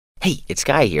Hey, it's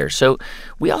Guy here. So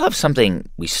we all have something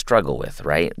we struggle with,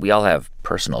 right? We all have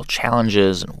personal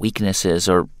challenges and weaknesses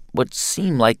or what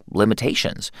seem like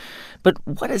limitations. But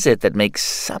what is it that makes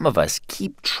some of us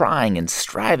keep trying and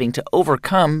striving to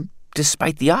overcome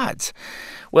despite the odds?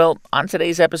 Well, on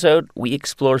today's episode, we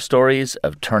explore stories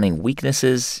of turning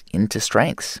weaknesses into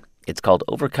strengths. It's called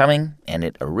Overcoming, and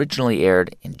it originally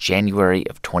aired in January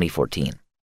of 2014.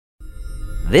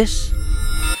 This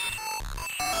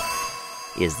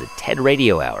is the TED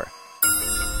Radio Hour.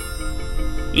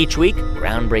 Each week,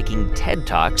 groundbreaking TED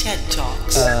Talks.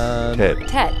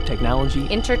 TED. Technology.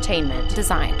 Entertainment.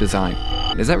 Design.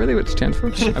 Is that really what it stands for?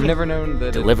 I've never known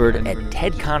that. Delivered at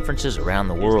TED conferences around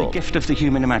the world. The gift of the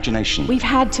human imagination. We've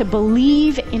had to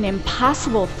believe in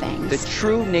impossible things. The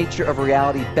true nature of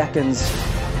reality beckons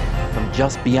from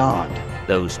just beyond.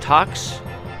 Those talks,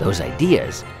 those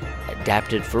ideas,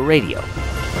 adapted for radio.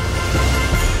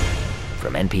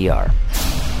 From NPR.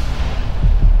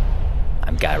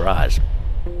 I'm Guy Raz.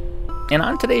 And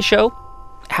on today's show,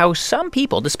 how some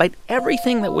people, despite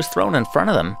everything that was thrown in front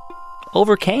of them,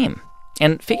 overcame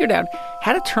and figured out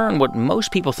how to turn what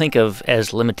most people think of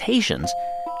as limitations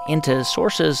into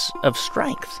sources of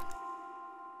strength.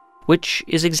 Which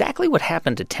is exactly what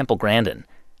happened to Temple Grandin,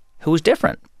 who was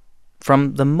different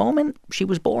from the moment she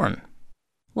was born.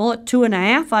 Well, at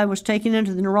 2.5, I was taken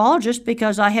into the neurologist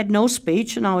because I had no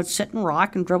speech and I would sit and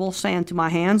rock and dribble sand through my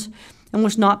hands and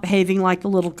was not behaving like the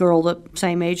little girl the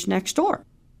same age next door.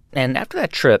 And after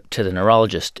that trip to the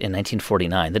neurologist in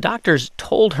 1949, the doctors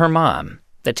told her mom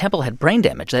that Temple had brain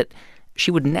damage, that she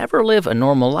would never live a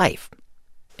normal life.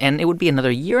 And it would be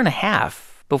another 1.5 years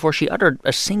before she uttered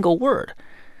a single word.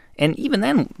 And even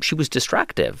then, she was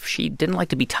destructive. She didn't like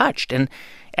to be touched. And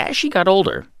as she got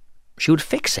older, she would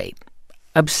fixate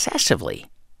obsessively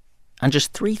on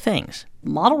just 3 things.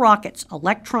 Model rockets,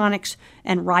 electronics,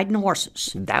 and riding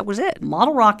horses. That was it.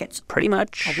 Model rockets, Pretty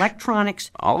much electronics,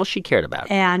 all she cared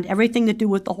about. and everything to do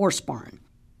with the horse barn.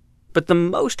 But the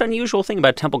most unusual thing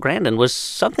about Temple Grandin was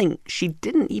something she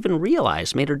didn't even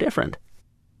realize made her different.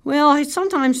 Well, I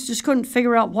sometimes just couldn't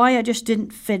figure out why I just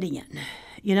didn't fit in.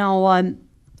 You know,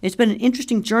 it's been an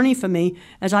interesting journey for me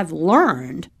as I've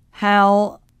learned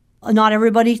how not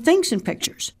everybody thinks in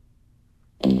pictures.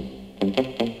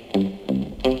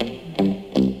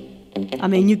 I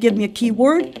mean, you give me a key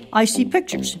word, I see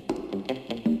pictures.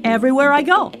 Everywhere I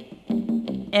go.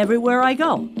 Everywhere I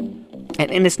go.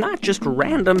 And it's not just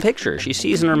random pictures she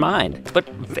sees in her mind, but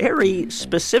very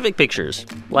specific pictures.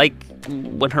 Like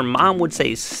when her mom would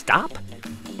say stop,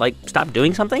 like stop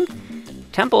doing something,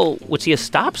 Temple would see a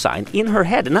stop sign in her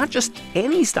head. And not just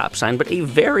any stop sign, but a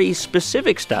very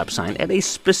specific stop sign at a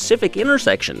specific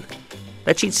intersection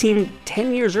that she'd seen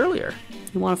 10 years earlier.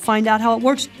 You want to find out how it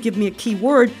works? Give me a key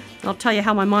word. I'll tell you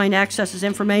how my mind accesses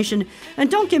information. And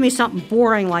don't give me something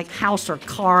boring like house or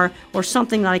car or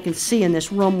something that I can see in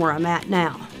this room where I'm at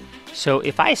now. So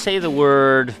if I say the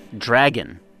word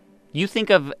dragon, you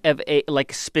think of a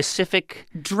like specific...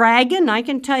 Dragon? I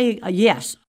can tell you,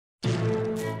 yes.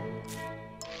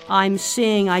 I'm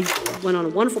seeing, I went on a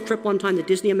wonderful trip one time to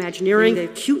Disney Imagineering. A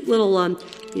cute little,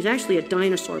 he's actually a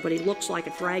dinosaur, but he looks like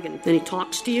a dragon. And he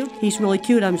talks to you. He's really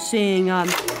cute. I'm seeing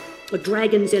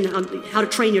dragons in How to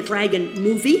Train Your Dragon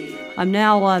movie. I'm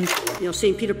now,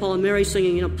 seeing Peter, Paul, and Mary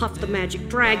singing, Puff the Magic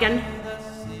Dragon.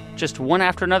 Just one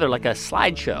after another, like a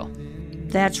slideshow.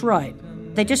 That's right.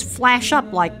 They just flash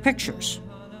up like pictures.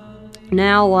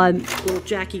 Now, little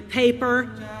Jackie Paper.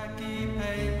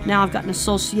 Now I've got an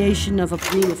association of a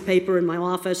ream of paper in my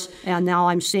office, and now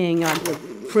I'm seeing the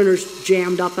printer's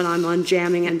jammed up and I'm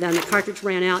unjamming, and then the cartridge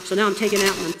ran out, so now I'm taking it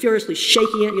out and I'm furiously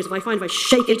shaking it, because if I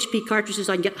shake HP cartridges,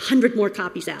 I can get 100 more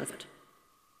copies out of it.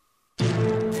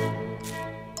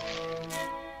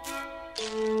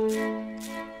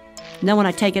 And then when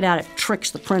I take it out, it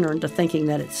tricks the printer into thinking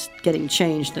that it's getting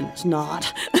changed, and it's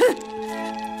not.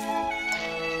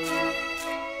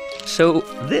 So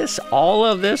all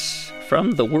of this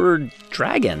from the word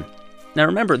dragon. Now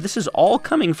remember, this is all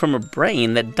coming from a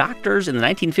brain that doctors in the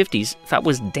 1950s thought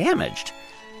was damaged.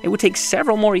 It would take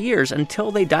several more years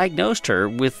until they diagnosed her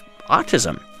with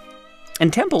autism.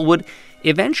 And Temple would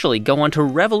eventually go on to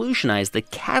revolutionize the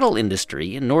cattle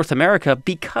industry in North America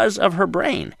because of her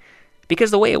brain, because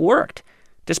of the way it worked,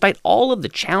 despite all of the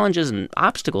challenges and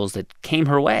obstacles that came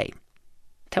her way.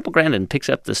 Temple Grandin picks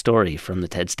up the story from the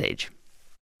TED stage.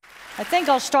 I think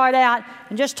I'll start out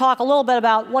and just talk a little bit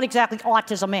about what exactly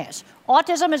autism is.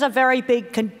 Autism is a very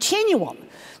big continuum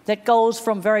that goes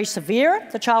from very severe,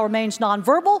 the child remains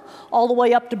nonverbal, all the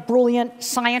way up to brilliant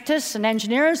scientists and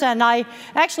engineers. And I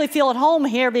actually feel at home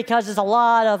here because there's a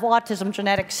lot of autism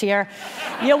genetics here.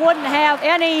 You wouldn't have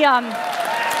any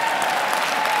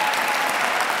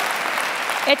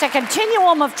It's a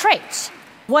continuum of traits.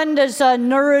 When does a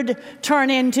nerd turn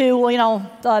into,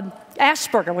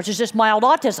 Asperger, which is just mild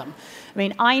autism? I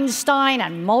mean, Einstein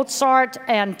and Mozart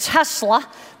and Tesla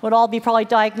would all be probably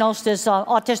diagnosed as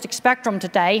autistic spectrum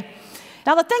today.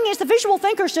 Now, the thing is, the visual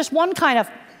thinker is just one kind of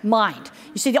mind.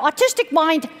 You see, the autistic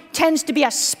mind tends to be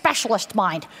a specialist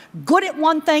mind, good at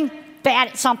one thing, bad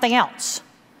at something else.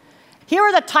 Here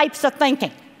are the types of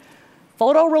thinking.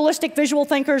 Photorealistic visual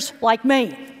thinkers like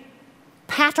me.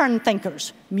 Pattern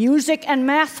thinkers, music and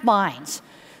math minds.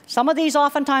 Some of these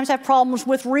oftentimes have problems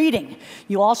with reading.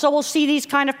 You also will see these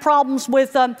kind of problems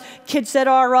with kids that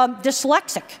are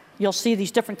dyslexic. You'll see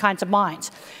these different kinds of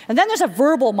minds. And then there's a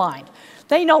verbal mind.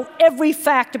 They know every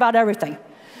fact about everything.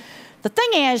 The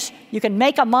thing is, you can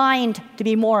make a mind to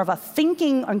be more of a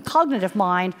thinking and cognitive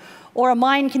mind, or a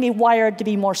mind can be wired to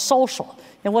be more social.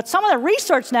 And what some of the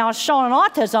research now has shown in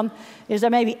autism is there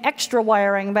may be extra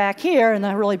wiring back here in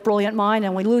the really brilliant mind,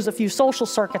 and we lose a few social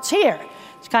circuits here.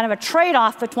 It's kind of a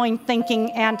trade-off between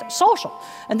thinking and social.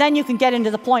 And then you can get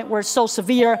into the point where it's so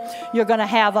severe, you're going to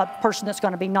have a person that's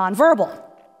going to be nonverbal.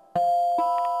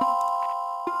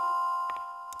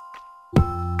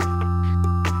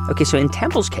 Okay, so in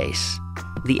Temple's case,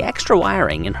 the extra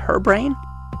wiring in her brain,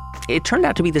 it turned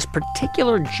out to be this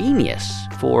particular genius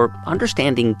for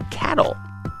understanding cattle.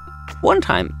 One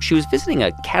time, she was visiting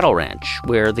a cattle ranch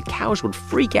where the cows would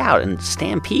freak out and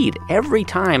stampede every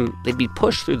time they'd be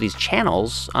pushed through these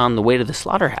channels on the way to the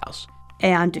slaughterhouse.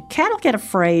 And cattle get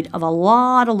afraid of a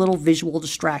lot of little visual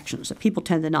distractions that people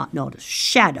tend to not notice.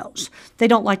 Shadows. They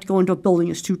don't like to go into a building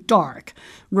that's too dark.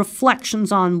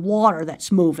 Reflections on water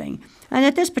that's moving. And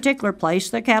at this particular place,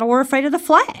 the cattle were afraid of the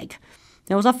flag.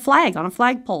 There was a flag on a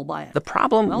flagpole by it. The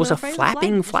problem was a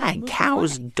flapping flag.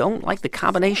 Cows don't like the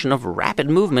combination of rapid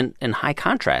movement and high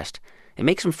contrast. It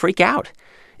makes them freak out.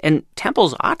 And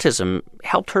Temple's autism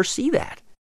helped her see that.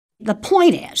 The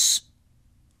point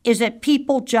is that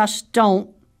people just don't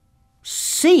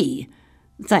see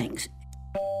things.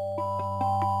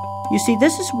 You see,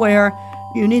 this is where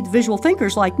you need visual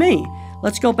thinkers like me.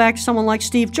 Let's go back to someone like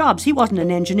Steve Jobs. He wasn't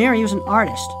an engineer, he was an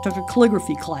artist, took a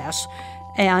calligraphy class,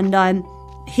 and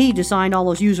he designed all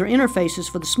those user interfaces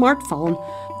for the smartphone.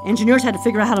 Engineers had to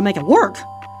figure out how to make it work.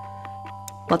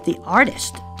 But the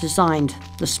artist designed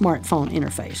the smartphone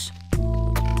interface.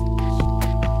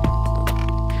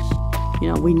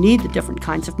 We need the different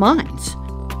kinds of minds.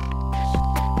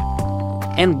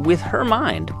 And with her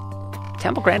mind,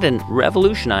 Temple Grandin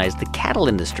revolutionized the cattle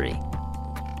industry.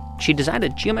 She designed a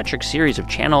geometric series of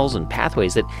channels and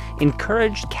pathways that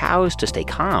encouraged cows to stay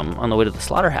calm on the way to the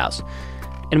slaughterhouse.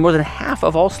 And more than half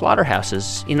of all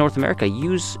slaughterhouses in North America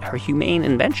use her humane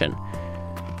invention.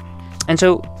 And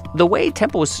so the way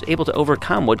Temple was able to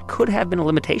overcome what could have been a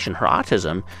limitation, her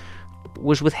autism,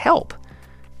 was with help.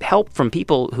 Help from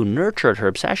people who nurtured her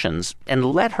obsessions and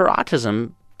let her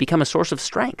autism become a source of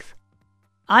strength.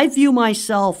 I view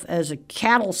myself as a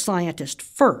cattle scientist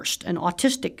first and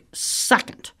autistic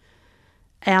second.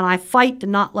 And I fight to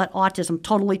not let autism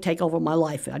totally take over my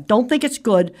life. I don't think it's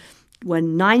good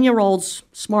when 9-year-olds,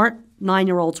 smart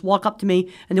 9-year-olds, walk up to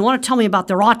me and they want to tell me about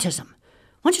their autism.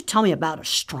 Why don't you tell me about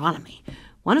astronomy?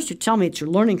 Why don't you tell me that you're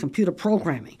learning computer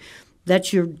programming,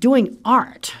 that you're doing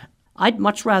art? I'd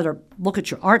much rather look at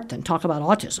your art than talk about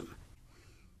autism.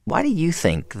 Why do you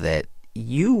think that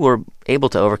you were able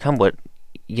to overcome what,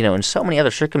 in so many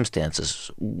other circumstances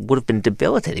would have been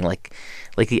debilitating, like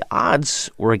the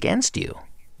odds were against you?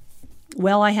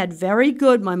 Well, I had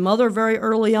my mother very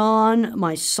early on,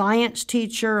 my science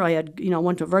teacher. I had,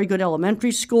 went to a very good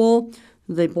elementary school.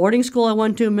 The boarding school I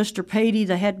went to, Mr. Patey,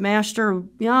 the headmaster,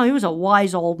 he was a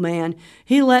wise old man.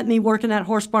 He let me work in that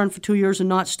horse barn for 2 years and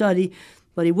not study,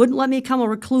 but he wouldn't let me become a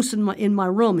recluse in my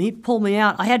room. He'd pull me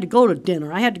out. I had to go to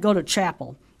dinner. I had to go to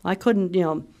chapel. I couldn't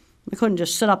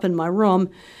just sit up in my room.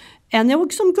 And there were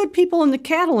some good people in the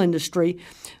cattle industry,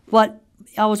 but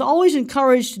I was always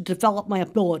encouraged to develop my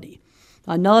ability.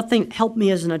 Another thing that helped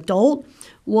me as an adult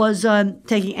was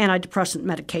taking antidepressant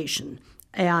medication.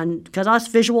 And because us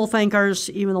visual thinkers,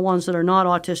 even the ones that are not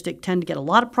autistic, tend to get a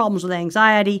lot of problems with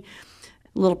anxiety.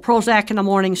 A little Prozac in the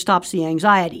morning stops the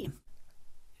anxiety.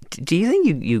 Do you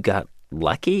think you got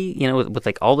lucky, with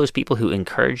like all those people who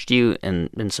encouraged you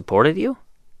and supported you?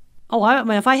 Oh,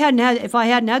 if I hadn't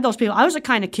had those people, I was the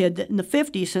kind of kid that in the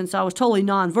 50s, since I was totally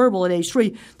nonverbal at age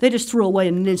 3, they just threw away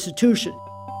in an institution.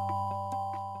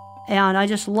 And I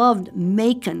just loved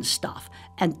making stuff.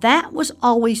 And that was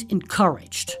always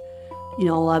encouraged.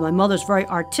 My mother's very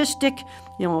artistic.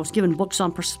 I was given books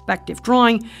on perspective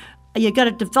drawing. You got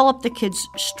to develop the kids'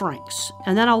 strengths.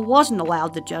 And then I wasn't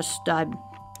allowed to just, sit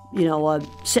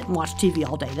and watch TV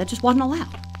all day. That just wasn't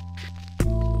allowed.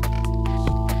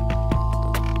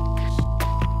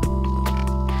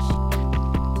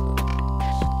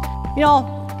 you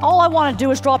know, all I wanted to do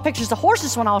was draw pictures of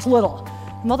horses when I was little.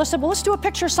 Mother said, well, let's do a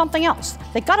picture of something else.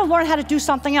 They got to learn how to do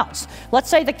something else. Let's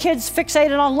say the kid's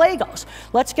fixated on Legos.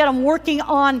 Let's get them working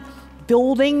on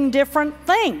building different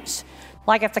things.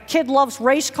 Like if the kid loves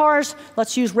race cars,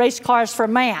 let's use race cars for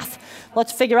math.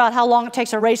 Let's figure out how long it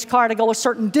takes a race car to go a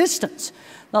certain distance.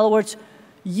 In other words,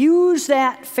 use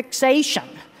that fixation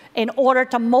in order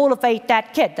to motivate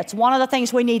that kid. That's one of the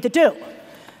things we need to do.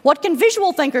 What can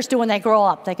visual thinkers do when they grow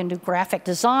up? They can do graphic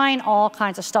design, all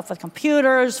kinds of stuff with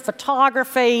computers,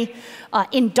 photography,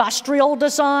 industrial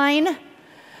design.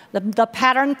 The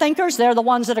pattern thinkers, they're the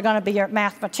ones that are going to be your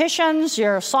mathematicians,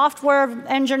 your software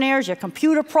engineers, your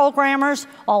computer programmers,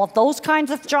 all of those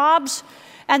kinds of jobs.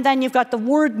 And then you've got the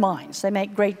word minds. They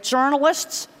make great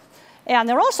journalists. And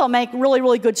they also make really,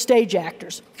 really good stage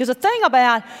actors. Because the thing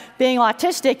about being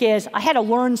autistic is I had to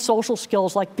learn social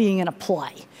skills like being in a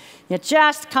play. You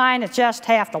just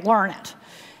have to learn it.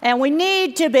 And we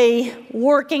need to be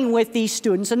working with these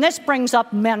students. And this brings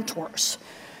up mentors.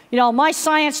 You know, my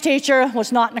science teacher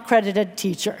was not an accredited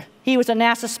teacher. He was a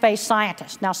NASA space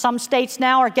scientist. Now, some states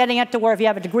now are getting it to where if you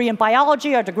have a degree in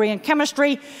biology or a degree in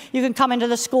chemistry, you can come into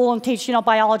the school and teach,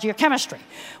 biology or chemistry.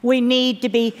 We need to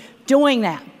be doing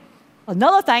that.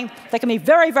 Another thing that can be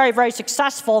very, very, very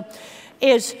successful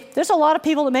is there's a lot of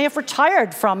people that may have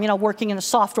retired from, working in the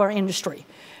software industry.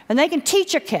 And they can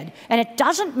teach a kid. And it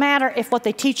doesn't matter if what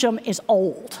they teach them is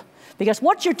old. Because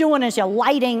what you're doing is you're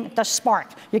lighting the spark.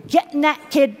 You're getting that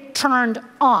kid turned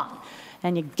on.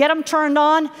 And you get them turned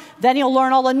on, then you'll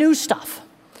learn all the new stuff.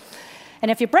 And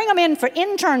if you bring them in for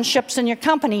internships in your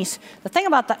companies, the thing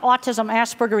about the autism,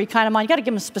 Asperger kind of mind, you got to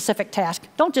give them a specific task.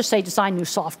 Don't just say design new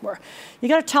software. You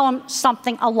got to tell them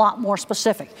something a lot more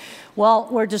specific. Well,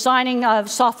 we're designing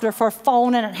software for a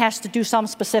phone, and it has to do some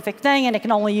specific thing, and it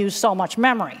can only use so much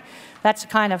memory. That's the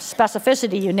kind of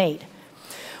specificity you need.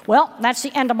 Well, that's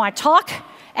the end of my talk,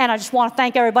 and I just want to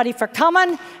thank everybody for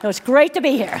coming. It was great to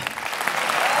be here.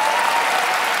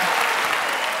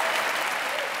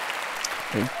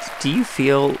 Do you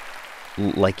feel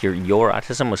like your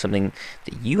autism was something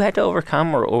that you had to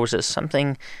overcome, or was it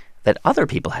something that other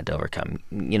people had to overcome,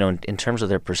 in terms of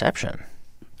their perception?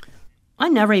 I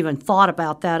never even thought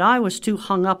about that. I was too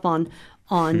hung up on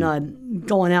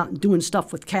going out and doing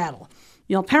stuff with cattle.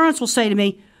 Parents will say to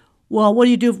me, well, what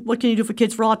can you do for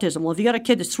kids for autism? Well, if you got a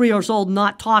kid that's 3 years old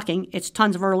not talking, it's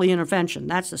tons of early intervention.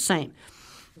 That's the same.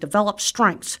 Develop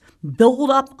strengths. Build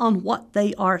up on what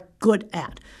they are good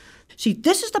at. See,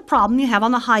 this is the problem you have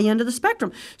on the high end of the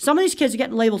spectrum. Some of these kids are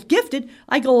getting labeled gifted.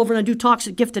 I go over and I do talks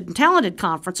at gifted and talented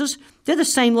conferences. They're the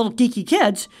same little geeky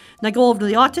kids. And I go over to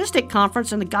the autistic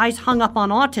conference and the guy's hung up on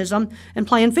autism and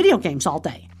playing video games all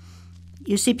day.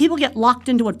 You see, people get locked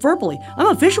into it verbally. I'm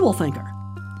a visual thinker,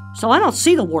 so I don't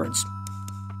see the words.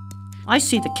 I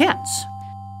see the kids.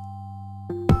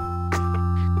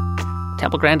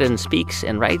 Temple Grandin speaks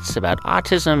and writes about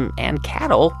autism and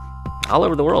cattle all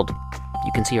over the world.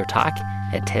 You can see her talk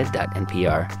at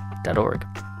ted.npr.org.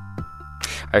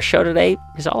 Our show today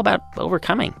is all about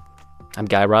overcoming. I'm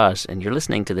Guy Raz, and you're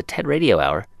listening to the TED Radio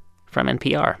Hour from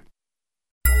NPR.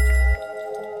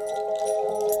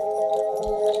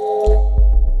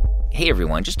 Hey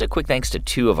everyone, just a quick thanks to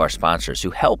two of our sponsors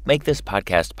who help make this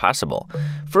podcast possible.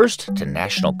 First, to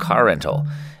National Car Rental.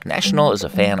 National is a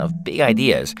fan of big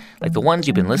ideas like the ones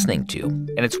you've been listening to,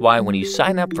 and it's why when you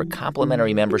sign up for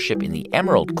complimentary membership in the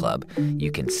Emerald Club,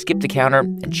 you can skip the counter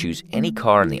and choose any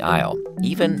car in the aisle,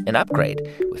 even an upgrade,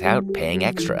 without paying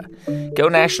extra. Go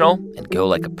National and go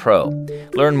like a pro.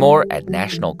 Learn more at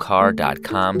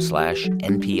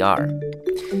nationalcar.com/NPR.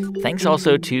 Thanks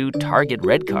also to Target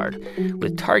Red Card.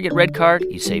 With Target Red Card,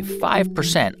 you save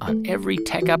 5% on every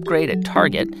tech upgrade at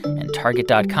Target and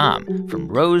Target.com, from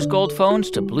rose gold phones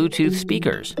to Bluetooth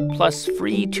speakers, plus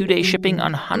free 2-day shipping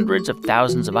on hundreds of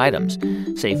thousands of items.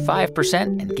 Save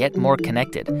 5% and get more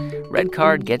connected. Red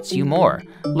Card gets you more.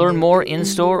 Learn more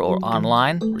in-store or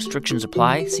online. Restrictions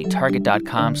apply. See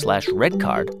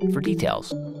Target.com/redcard for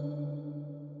details.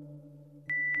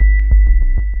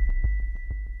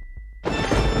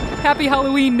 Happy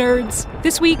Halloween, nerds!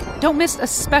 This week, don't miss a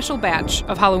special batch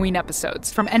of Halloween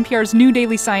episodes from NPR's new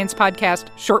daily science podcast,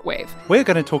 Shortwave. We're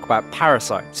going to talk about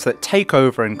parasites that take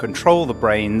over and control the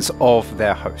brains of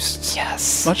their hosts.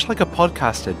 Yes! Much like a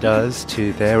podcaster does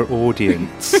to their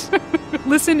audience.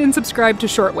 Listen and subscribe to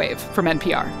Shortwave from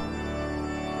NPR.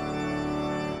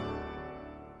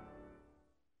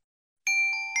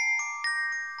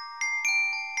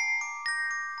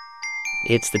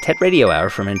 It's the TED Radio Hour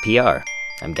from NPR.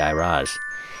 I'm Guy Raz.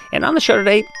 And on the show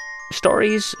today,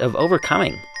 stories of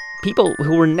overcoming. People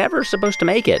who were never supposed to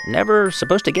make it, never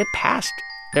supposed to get past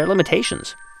their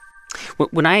limitations.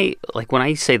 When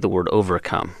I say the word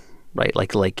overcome, right?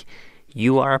 Like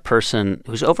you are a person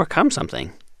who's overcome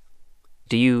something.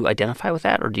 Do you identify with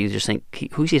that, or do you just think,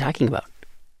 who's he talking about?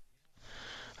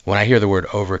 When I hear the word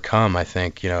overcome, I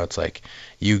think, it's like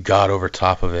you got over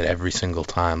top of it every single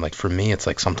time. Like for me, it's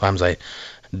like sometimes I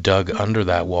dug under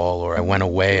that wall, or I went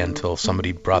away until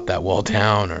somebody brought that wall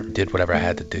down or did whatever I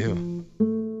had to do.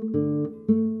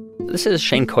 This is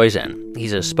Shane Koyczan.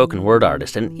 He's a spoken word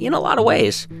artist, and in a lot of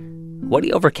ways, what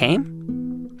he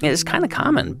overcame is kind of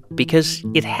common because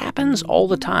it happens all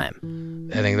the time.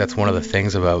 I think that's one of the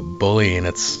things about bullying.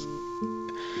 It's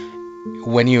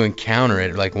when you encounter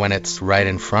it, like when it's right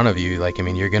in front of you,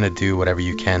 you're going to do whatever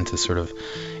you can to sort of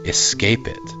escape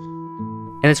it.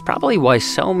 And it's probably why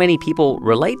so many people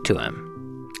relate to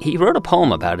him. He wrote a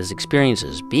poem about his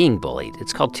experiences being bullied.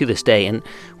 It's called To This Day, and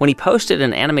when he posted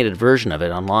an animated version of it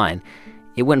online,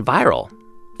 it went viral.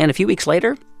 And a few weeks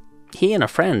later, he and a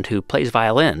friend who plays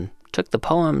violin took the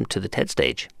poem to the TED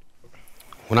stage.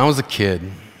 When I was a kid,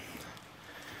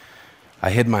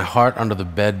 I hid my heart under the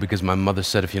bed because my mother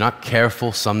said, if you're not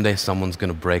careful, someday someone's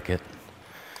going to break it.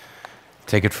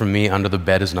 Take it from me, under the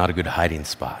bed is not a good hiding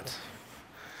spot.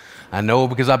 I know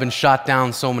because I've been shot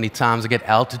down so many times, I get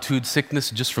altitude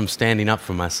sickness just from standing up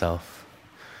for myself.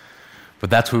 But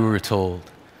that's what we were told.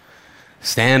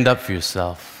 Stand up for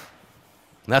yourself.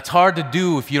 And that's hard to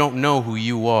do if you don't know who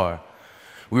you are.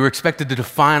 We were expected to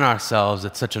define ourselves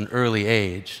at such an early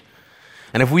age.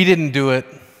 And if we didn't do it,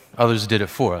 others did it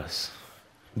for us.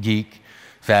 Geek,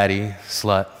 fatty,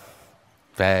 slut,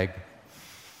 fag.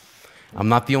 I'm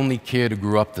not the only kid who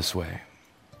grew up this way.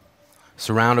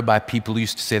 Surrounded by people who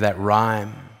used to say that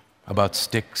rhyme about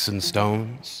sticks and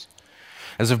stones.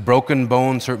 As if broken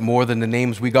bones hurt more than the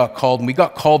names we got called, and we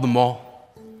got called them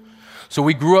all. So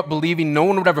we grew up believing no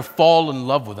one would ever fall in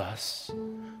love with us,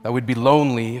 that we'd be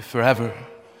lonely forever,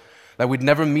 that we'd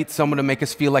never meet someone to make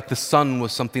us feel like the sun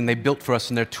was something they built for us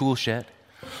in their tool shed.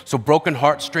 So broken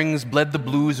heartstrings bled the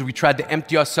blues, and we tried to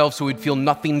empty ourselves so we'd feel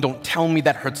nothing. Don't tell me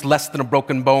that hurts less than a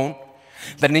broken bone.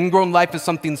 That an ingrown life is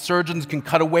something surgeons can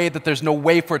cut away, that there's no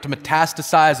way for it to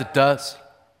metastasize. It does.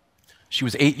 She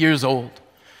was 8 years old,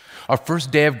 our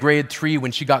first day of grade 3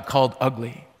 when she got called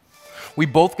ugly. We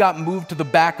both got moved to the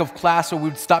back of class so we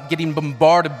would stop getting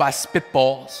bombarded by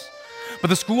spitballs. But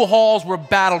the school halls were a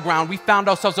battleground. We found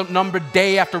ourselves outnumbered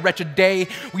day after wretched day.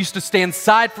 We used to stay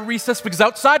inside for recess because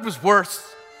outside was worse.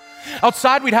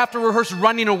 Outside, we'd have to rehearse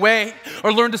running away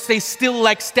or learn to stay still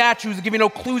like statues, giving no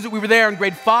clues that we were there. In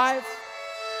grade 5,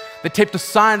 they taped a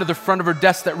sign to the front of her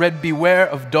desk that read, "Beware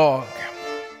of dog."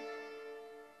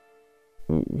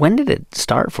 When did it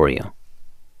start for you?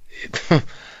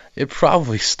 It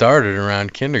probably started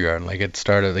around kindergarten. Like it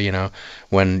started,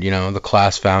 when, the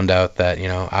class found out that,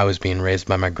 I was being raised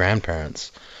by my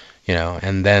grandparents,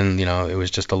 and then, it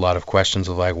was just a lot of questions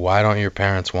of like, why don't your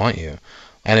parents want you?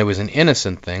 And it was an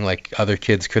innocent thing, like other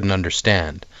kids couldn't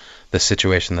understand the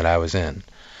situation that I was in.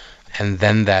 And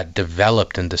then that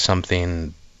developed into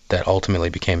something that ultimately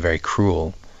became very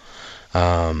cruel.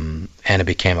 And it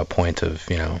became a point of,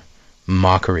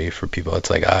 mockery for people. It's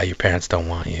like, your parents don't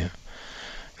want you.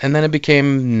 And then it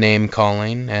became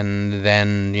name-calling, and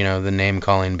then, the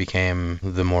name-calling became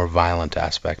the more violent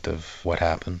aspect of what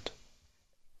happened.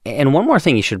 And one more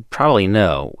thing you should probably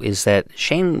know is that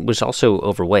Shane was also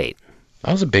overweight.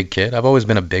 I was a big kid. I've always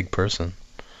been a big person.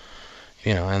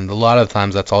 And a lot of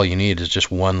times that's all you need is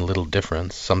just one little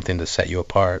difference, something to set you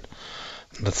apart.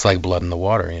 That's like blood in the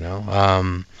water,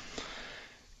 I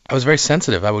was very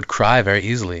sensitive. I would cry very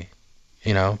easily.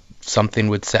 Something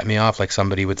would set me off, like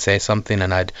somebody would say something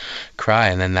and I'd cry,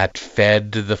 and then that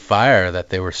fed the fire that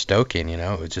they were stoking,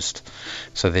 It was just,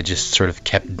 so they just sort of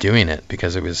kept doing it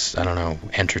because it was, I don't know,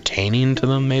 entertaining to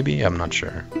them maybe? I'm not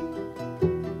sure.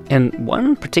 And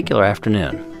one particular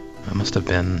afternoon, I must have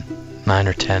been 9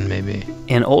 or 10 maybe,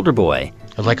 an older boy,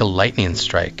 like a lightning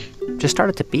strike, just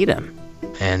started to beat him.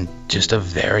 And just a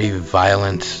very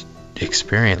violent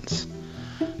experience.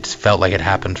 It just felt like it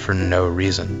happened for no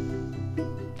reason.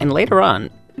 And later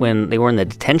on, when they were in the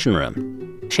detention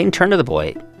room, Shane turned to the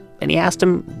boy and he asked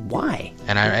him why.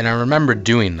 And I remember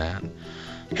doing that.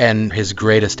 And his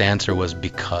greatest answer was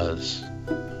because.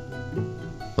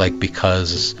 Like,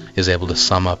 because is able to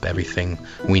sum up everything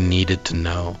we needed to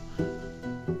know.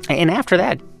 And after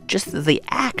that, just the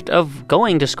act of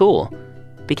going to school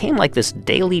became like this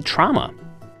daily trauma.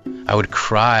 I would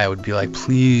cry. I would be like,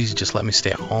 please just let me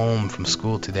stay home from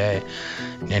school today.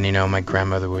 And, my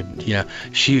grandmother would,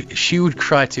 she would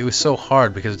cry too. It was so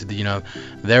hard because,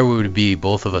 there would be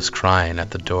both of us crying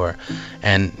at the door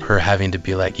and her having to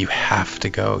be like, you have to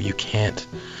go. You can't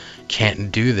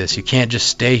can't do this. You can't just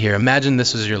stay here. Imagine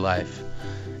this was your life.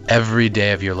 Every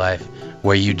day of your life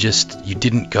where you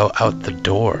didn't go out the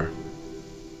door.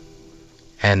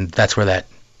 And that's where that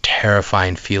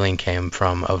terrifying feeling came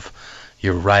from of,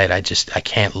 you're right, I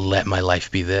can't let my life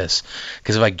be this.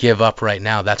 Because if I give up right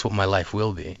now, that's what my life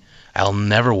will be. I'll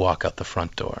never walk out the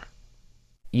front door.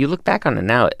 You look back on it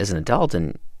now as an adult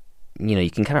and,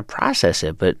 you can kind of process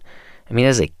it. But, I mean,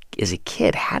 as a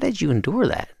kid, how did you endure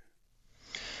that?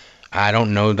 I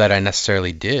don't know that I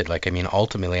necessarily did.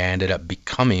 Ultimately, I ended up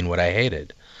becoming what I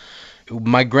hated.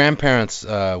 My grandparents,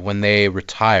 when they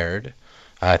retired,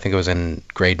 I think it was in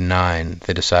grade 9,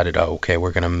 they decided, okay,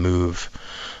 we're going to move.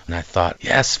 And I thought,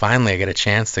 yes, finally I get a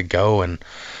chance to go and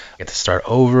get to start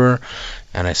over.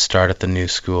 And I start at the new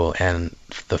school. And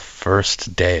the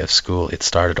first day of school, it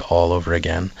started all over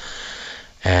again.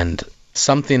 And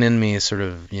something in me sort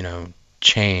of,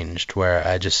 changed where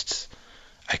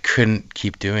I couldn't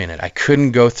keep doing it. I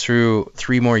couldn't go through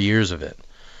 3 more years of it.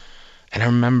 And I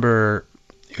remember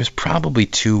it was probably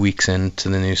 2 weeks into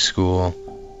the new school.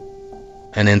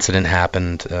 An incident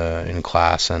happened in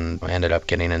class, and I ended up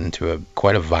getting into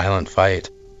quite a violent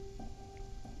fight.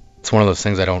 It's one of those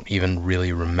things I don't even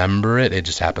really remember it. It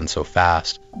just happened so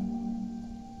fast.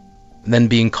 And then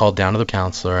being called down to the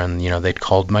counselor, and they'd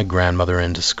called my grandmother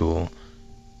into school.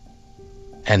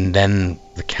 And then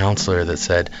the counselor that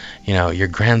said, your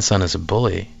grandson is a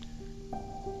bully.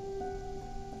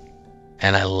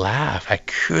 And I laughed. I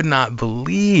could not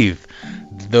believe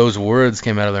those words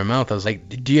came out of their mouth. I was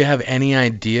like, do you have any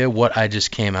idea what I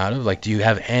just came out of? Do you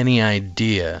have any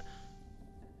idea?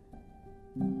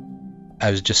 I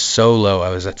was just so low.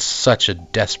 I was at such a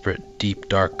desperate, deep,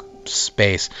 dark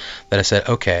space that I said,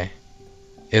 okay,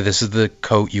 if this is the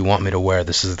coat you want me to wear,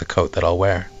 this is the coat that I'll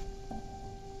wear.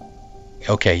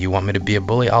 Okay, you want me to be a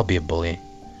bully? I'll be a bully.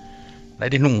 I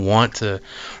didn't want to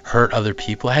hurt other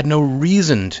people. I had no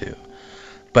reason to.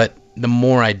 But the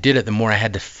more I did it, the more I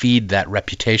had to feed that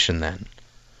reputation then.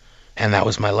 And that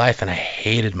was my life, and I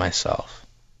hated myself.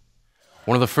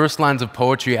 One of the first lines of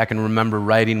poetry I can remember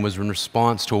writing was in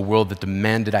response to a world that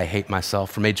demanded I hate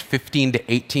myself. From age 15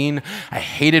 to 18, I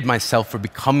hated myself for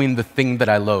becoming the thing that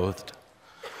I loathed,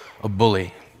 a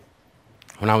bully.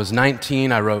 When I was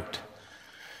 19, I wrote,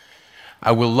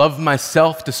 I will love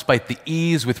myself despite the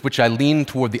ease with which I lean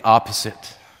toward the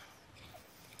opposite.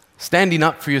 Standing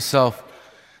up for yourself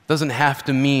doesn't have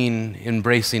to mean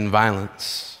embracing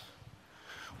violence.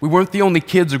 We weren't the only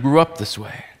kids who grew up this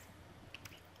way.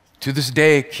 To this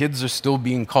day, kids are still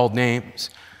being called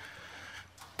names.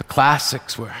 The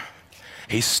classics were,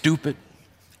 hey stupid,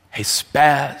 hey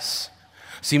spaz.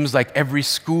 Seems like every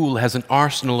school has an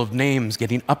arsenal of names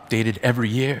getting updated every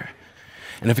year.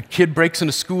 And if a kid breaks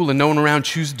into school and no one around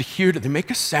chooses to hear it, they make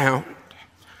a sound.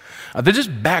 They're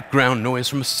just background noise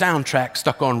from a soundtrack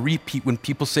stuck on repeat when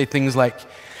people say things like,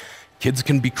 kids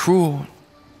can be cruel.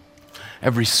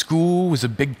 Every school was a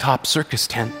big top circus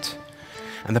tent.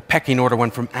 And the pecking order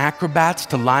went from acrobats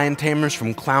to lion tamers,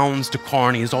 from clowns to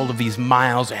carnies, all of these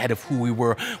miles ahead of who we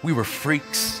were. We were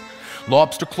freaks.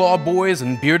 Lobster claw boys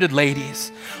and bearded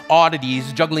ladies.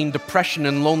 Oddities, juggling depression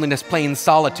and loneliness, playing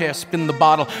solitaire, spin the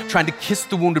bottle, trying to kiss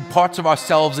the wounded parts of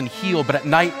ourselves and heal. But at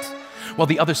night, while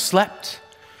the others slept,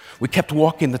 we kept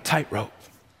walking the tightrope.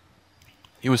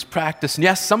 It was practice, and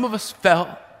yes, some of us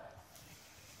fell.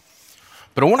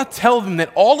 But I want to tell them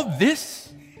that all of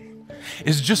this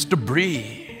is just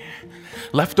debris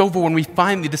left over when we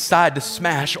finally decide to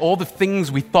smash all the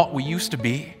things we thought we used to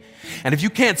be. And if you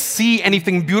can't see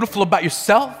anything beautiful about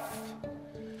yourself,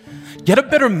 get a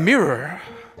better mirror,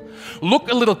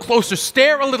 look a little closer,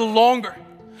 stare a little longer,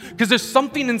 because there's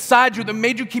something inside you that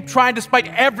made you keep trying despite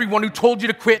everyone who told you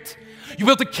to quit. You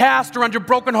built a cast around your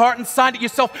broken heart and signed it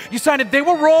yourself. You signed it, they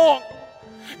were wrong,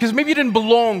 because maybe you didn't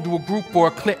belong to a group or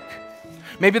a clique.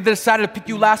 Maybe they decided to pick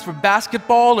you last for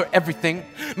basketball or everything.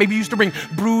 Maybe you used to bring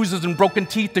bruises and broken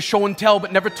teeth to show and tell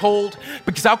but never told.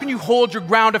 Because how can you hold your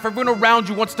ground if everyone around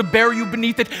you wants to bury you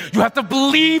beneath it? You have to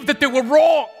believe that they were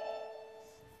wrong.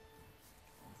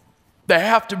 They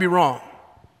have to be wrong.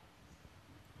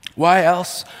 Why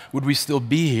else would we still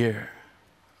be here?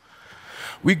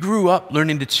 We grew up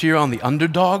learning to cheer on the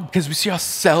underdog because we see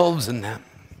ourselves in them.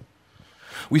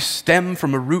 We stem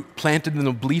from a root planted in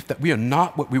the belief that we are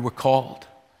not what we were called.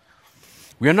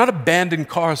 We are not abandoned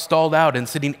cars stalled out and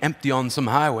sitting empty on some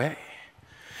highway.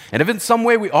 And if in some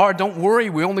way we are, don't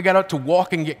worry, we only got out to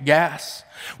walk and get gas.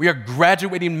 We are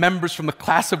graduating members from the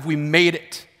class of we made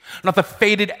it, not the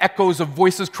faded echoes of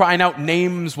voices crying out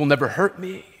names will never hurt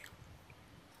me.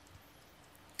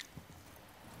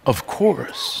 Of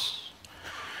course,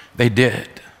 they did.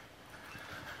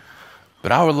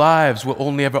 But our lives will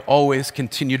only ever always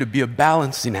continue to be a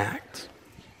balancing act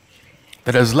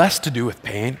that has less to do with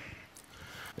pain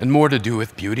and more to do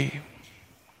with beauty.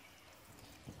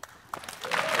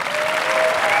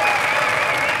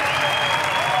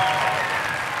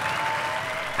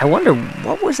 I wonder,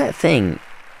 what was that thing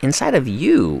inside of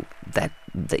you that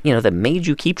made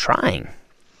you keep trying?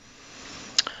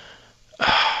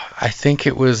 I think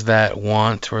it was that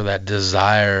want or that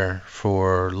desire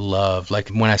for love. Like,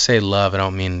 when I say love, I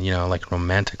don't mean, like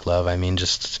romantic love. I mean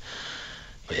just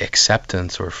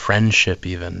acceptance or friendship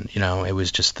even. It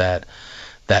was just that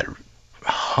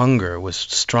hunger was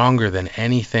stronger than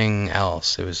anything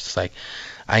else. It was just like,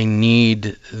 I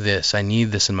need this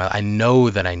in my life. I know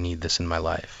that I need this in my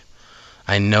life.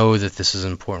 I know that this is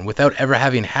important. Without ever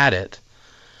having had it,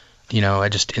 I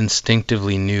just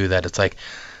instinctively knew that it's like,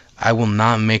 I will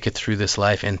not make it through this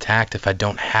life intact if I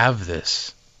don't have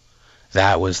this.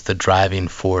 That was the driving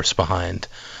force behind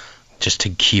just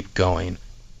to keep going.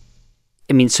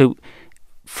 I mean, so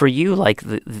for you, like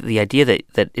the idea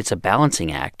that it's a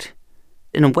balancing act,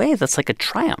 in a way that's like a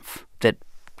triumph, that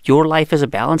your life is a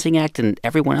balancing act and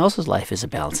everyone else's life is a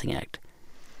balancing act.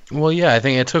 Well, yeah, I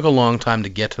think it took a long time to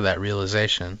get to that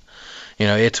realization.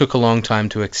 It took a long time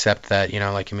to accept that,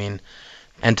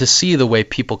 and to see the way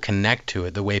people connect to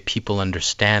it, the way people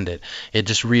understand it. It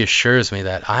just reassures me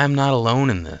that I am not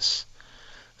alone in this.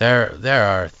 There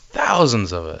are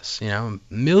thousands of us,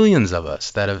 millions of us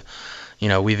that have,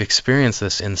 we've experienced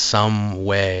this in some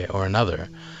way or another.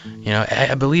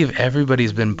 I believe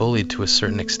everybody's been bullied to a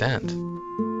certain extent.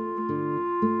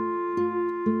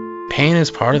 Pain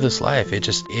is part of this life. It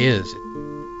just is.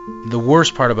 The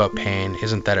worst part about pain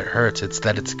isn't that it hurts, it's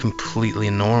that it's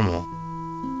completely normal.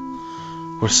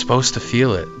 We're supposed to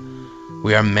feel it.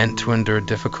 We are meant to endure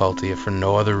difficulty if for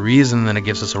no other reason than it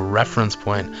gives us a reference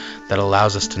point that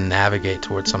allows us to navigate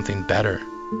towards something better.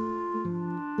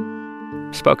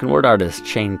 Spoken word artist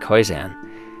Shane Koyczan.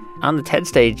 On the TED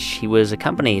stage, he was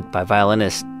accompanied by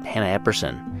violinist Hannah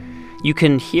Epperson. You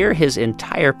can hear his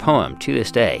entire poem to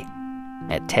this day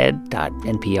at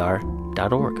ted.npr.org.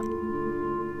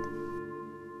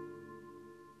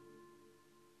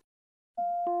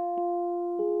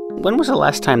 When was the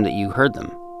last time that you heard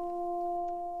them?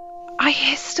 I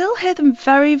still hear them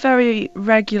very, very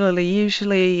regularly,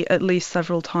 usually at least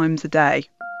several times a day.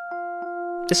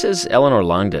 This is Eleanor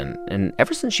Longden, and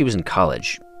ever since she was in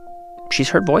college, she's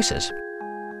heard voices.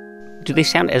 Do they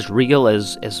sound as real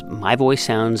as my voice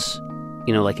sounds,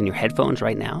 like in your headphones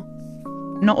right now?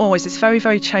 Not always. It's very,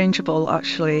 very changeable,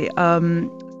 actually.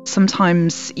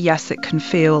 Sometimes, yes, it can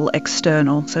feel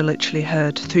external, so literally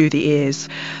heard through the ears,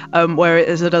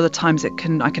 whereas at other times I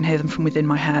can hear them from within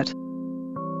my head.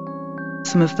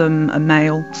 Some of them are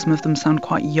male, some of them sound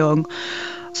quite young,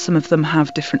 some of them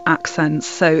have different accents,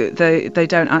 so they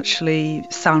don't actually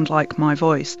sound like my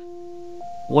voice.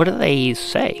 What do they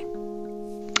say?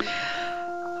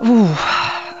 Ooh,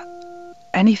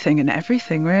 anything and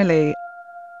everything, really.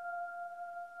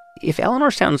 If Eleanor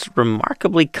sounds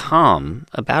remarkably calm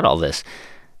about all this,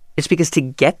 it's because to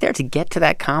get to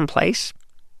that calm place,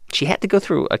 she had to go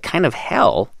through a kind of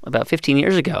hell about 15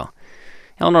 years ago.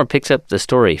 Eleanor picks up the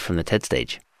story from the TED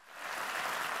stage.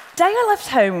 The day I left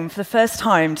home for the first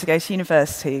time to go to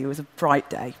university was a bright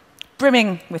day,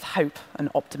 brimming with hope and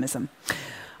optimism.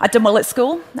 I'd done well at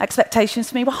school, expectations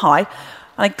for me were high, and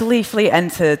I gleefully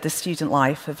entered the student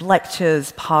life of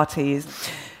lectures, parties.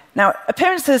 Now,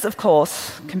 appearances, of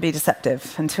course, can be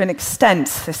deceptive, and to an extent,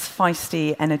 this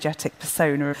feisty, energetic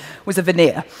persona was a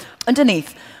veneer.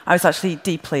 Underneath, I was actually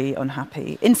deeply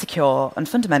unhappy, insecure, and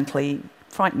fundamentally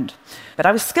frightened. But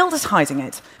I was skilled at hiding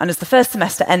it, and as the first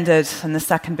semester ended and the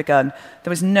second begun,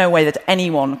 there was no way that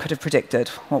anyone could have predicted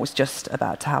what was just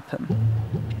about to happen.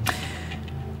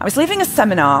 I was leaving a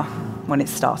seminar when it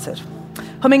started,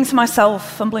 humming to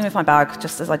myself, fumbling with my bag,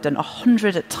 just as I'd done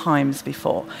 100 times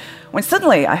before, when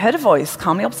suddenly I heard a voice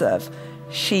calmly observe,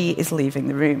 "She is leaving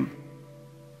the room."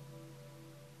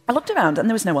 I looked around and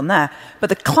there was no one there, but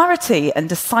the clarity and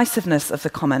decisiveness of the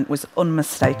comment was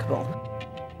unmistakable.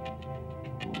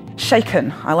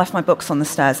 Shaken, I left my books on the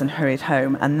stairs and hurried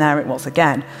home, and there it was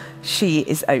again. She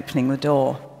is opening the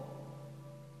door.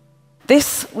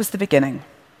 This was the beginning.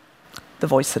 The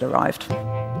voice had arrived.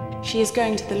 She is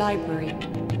going to the library.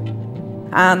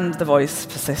 And the voice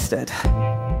persisted.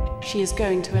 She is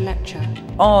going to a lecture.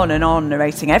 On and on,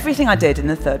 narrating everything I did in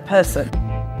the third person.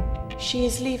 She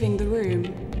is leaving the room.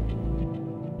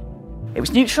 It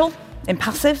was neutral,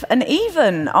 impassive, and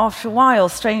even, after a while,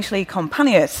 strangely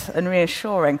companionate and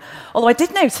reassuring. Although I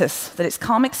did notice that its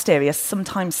calm exterior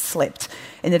sometimes slipped,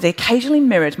 in that it occasionally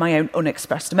mirrored my own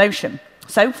unexpressed emotion.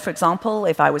 So, for example,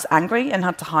 if I was angry and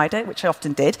had to hide it, which I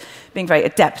often did, being very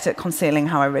adept at concealing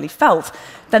how I really felt,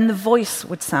 then the voice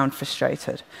would sound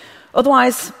frustrated.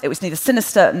 Otherwise, it was neither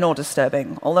sinister nor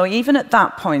disturbing, although even at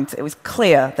that point, it was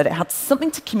clear that it had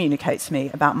something to communicate to me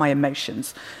about my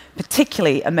emotions,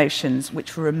 particularly emotions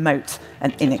which were remote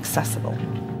and inaccessible.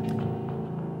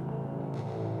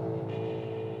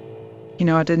 You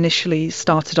know, I'd initially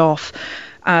started off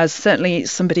as certainly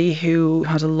somebody who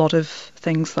had a lot of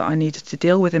things that I needed to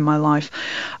deal with in my life.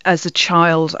 As a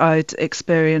child, I'd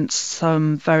experienced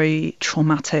some very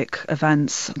traumatic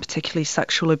events, particularly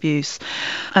sexual abuse.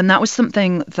 And that was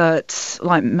something that,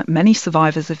 like many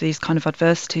survivors of these kind of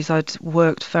adversities, I'd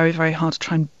worked very, very hard to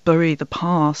try and bury the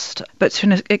past, but to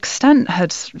an extent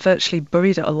had virtually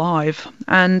buried it alive.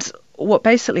 And what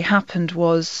basically happened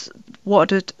was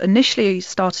what had initially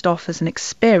started off as an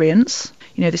experience,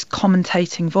 you know, this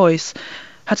commentating voice,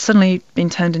 had suddenly been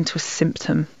turned into a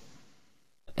symptom.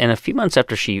 And a few months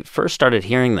after she first started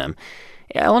hearing them,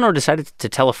 Eleanor decided to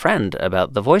tell a friend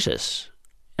about the voices.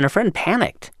 And her friend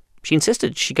panicked. She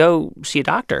insisted she go see a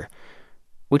doctor,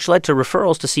 which led to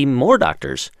referrals to see more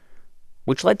doctors,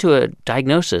 which led to a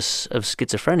diagnosis of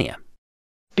schizophrenia.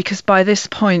 Because by this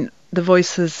point, the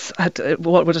voices had,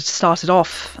 what would have started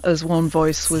off as one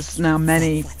voice was now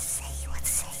many.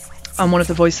 And one of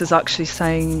the voices actually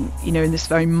saying, you know, in this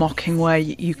very mocking way,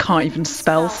 you can't even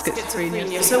spell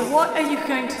schizophrenia. So what are you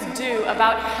going to do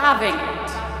about having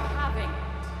it?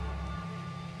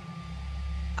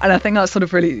 And I think that sort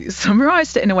of really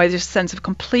summarised it in a way, this sense of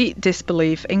complete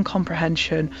disbelief,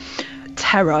 incomprehension,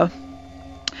 terror,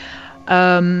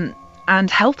 and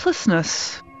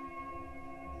helplessness.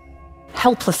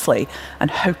 Helplessly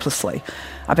and hopelessly,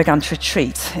 I began to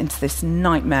retreat into this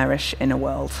nightmarish inner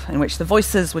world in which the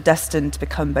voices were destined to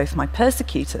become both my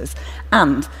persecutors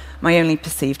and my only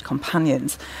perceived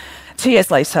companions. 2 years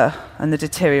later, and the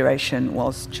deterioration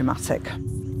was dramatic.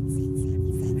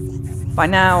 By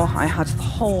now, I had the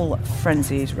whole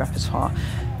frenzied repertoire,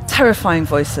 terrifying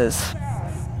voices,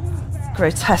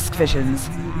 grotesque visions,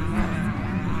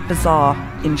 bizarre,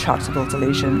 intractable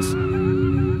delusions.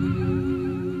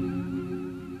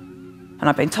 And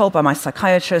I've been told by my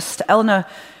psychiatrist, Eleanor,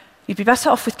 you'd be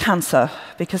better off with cancer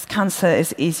because cancer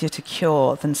is easier to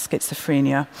cure than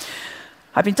schizophrenia.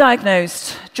 I've been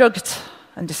diagnosed, drugged,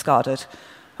 and discarded,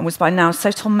 and was by now so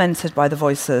tormented by the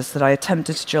voices that I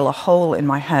attempted to drill a hole in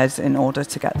my head in order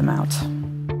to get them out.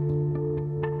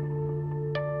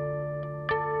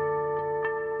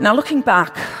 Now, looking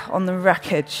back on the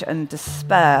wreckage and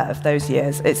despair of those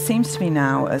years, it seems to me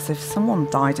now as if someone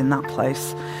died in that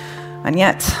place, and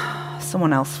yet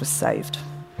someone else was saved.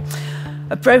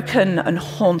 A broken and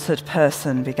haunted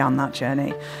person began that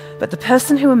journey, but the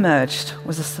person who emerged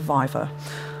was a survivor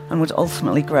and would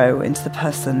ultimately grow into the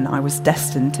person I was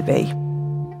destined to be.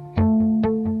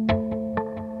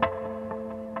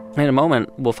 In a moment,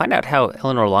 we'll find out how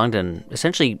Eleanor Longden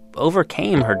essentially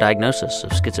overcame her diagnosis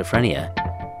of schizophrenia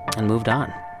and moved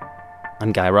on.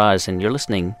 I'm Guy Raz, and you're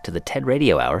listening to the TED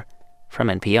Radio Hour from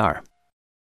NPR.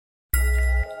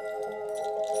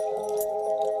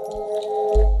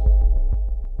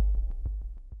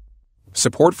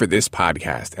 Support for this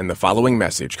podcast and the following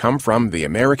message come from the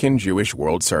American Jewish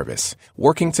World Service,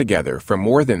 working together for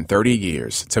more than 30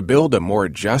 years to build a more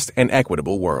just and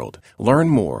equitable world. Learn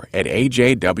more at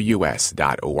ajws.org.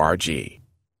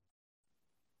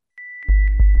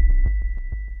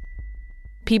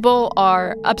 People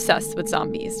are obsessed with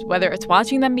zombies, whether it's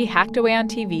watching them be hacked away on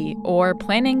TV or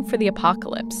planning for the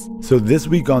apocalypse. So this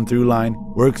week on Throughline,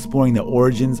 we're exploring the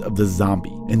origins of the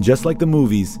zombie. And just like the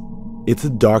movies, it's a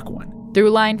dark one.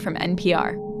 Throughline from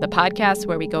NPR, the podcast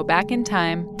where we go back in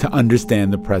time to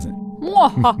understand the present.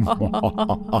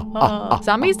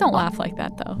 Zombies don't laugh like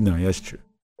that, though. No, that's true.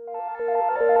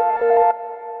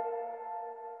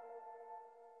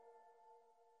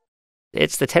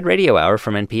 It's the TED Radio Hour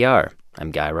from NPR.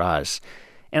 I'm Guy Raz.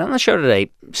 And on the show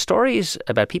today, stories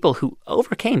about people who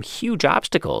overcame huge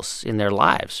obstacles in their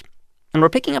lives. And we're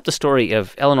picking up the story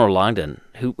of Eleanor Longden,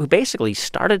 who basically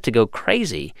started to go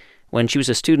crazy when she was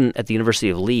a student at the University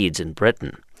of Leeds in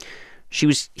Britain. She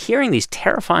was hearing these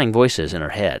terrifying voices in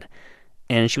her head,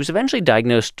 and she was eventually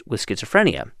diagnosed with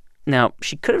schizophrenia. Now,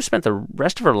 she could have spent the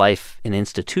rest of her life in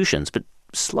institutions, but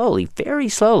slowly, very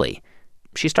slowly,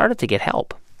 she started to get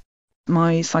help.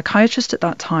 My psychiatrist at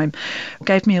that time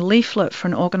gave me a leaflet for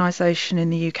an organisation in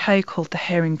the UK called the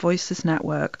Hearing Voices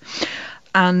Network.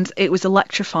 And it was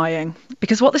electrifying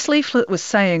because what this leaflet was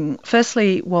saying,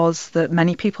 firstly, was that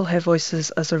many people hear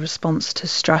voices as a response to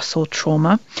stress or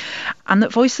trauma, and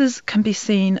that voices can be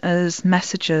seen as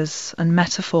messages and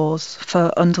metaphors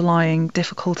for underlying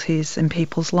difficulties in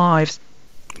people's lives.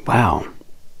 Wow.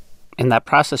 And that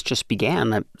process just began,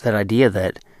 that idea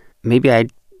that maybe I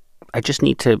just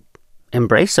need to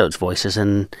embrace those voices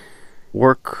and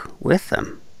work with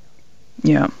them.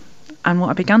 Yeah. And what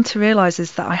I began to realise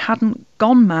is that I hadn't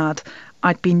gone mad.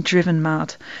 I'd been driven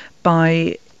mad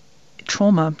by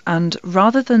trauma. And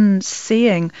rather than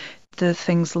seeing the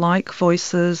things like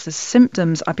voices as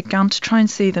symptoms, I began to try and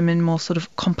see them in more sort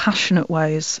of compassionate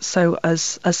ways. So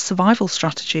as survival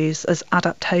strategies, as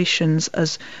adaptations,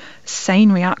 as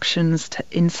sane reactions to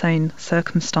insane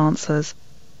circumstances.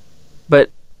 But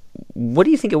what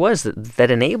do you think it was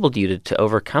that enabled you to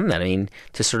overcome that? I mean,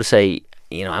 to sort of say,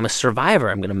 I'm a survivor.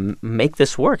 I'm going to make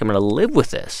this work. I'm going to live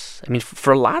with this. I mean,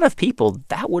 for a lot of people,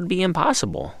 that would be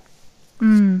impossible.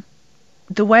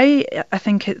 The way I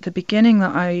think at the beginning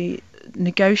that I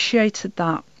negotiated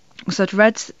that was I'd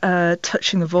read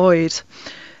Touching the Void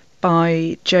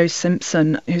by Joe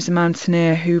Simpson, who's a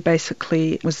mountaineer who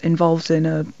basically was involved in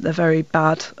a very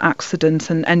bad accident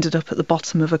and ended up at the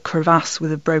bottom of a crevasse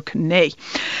with a broken knee.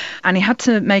 And he had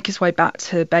to make his way back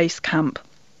to base camp.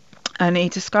 And he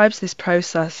describes this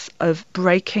process of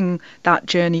breaking that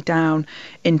journey down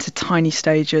into tiny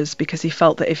stages, because he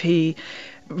felt that if he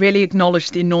really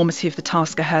acknowledged the enormity of the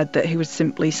task ahead, that he would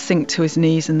simply sink to his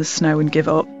knees in the snow and give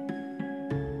up.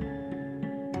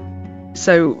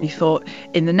 So he thought,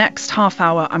 in the next half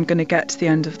hour, I'm going to get to the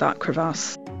end of that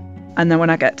crevasse. And then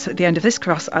when I get to the end of this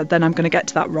crevasse, then I'm going to get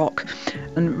to that rock.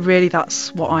 And really,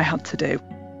 that's what I had to do.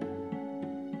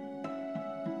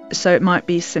 So it might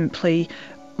be simply,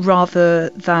 rather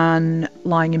than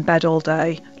lying in bed all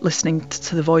day listening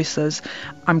to the voices,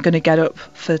 I'm going to get up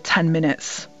for 10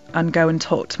 minutes and go and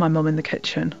talk to my mum in the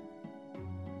kitchen.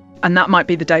 And that might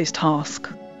be the day's task.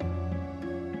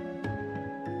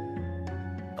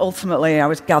 Ultimately, I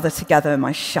would gather together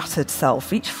my shattered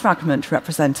self, each fragment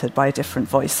represented by a different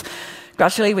voice,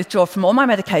 gradually withdraw from all my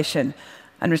medication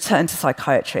and return to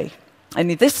psychiatry,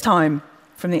 only this time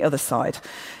from the other side.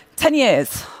 10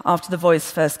 years after the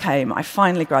voice first came, I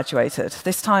finally graduated,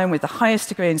 this time with the highest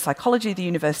degree in psychology the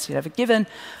university had ever given,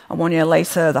 and 1 year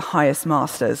later, the highest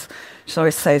master's, which I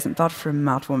always say isn't bad for a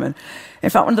mad woman.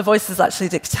 In fact, one of the voices actually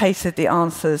dictated the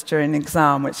answers during an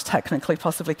exam, which technically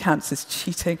possibly counts as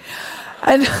cheating.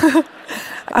 And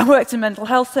I worked in mental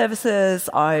health services,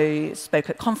 I spoke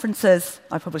at conferences,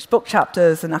 I published book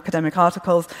chapters and academic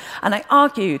articles, and I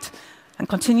argued, and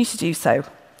continue to do so,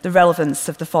 the relevance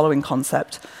of the following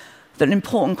concept: that an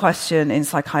important question in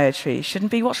psychiatry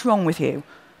shouldn't be what's wrong with you,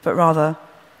 but rather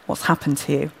what's happened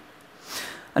to you.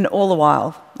 And all the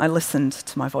while, I listened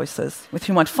to my voices, with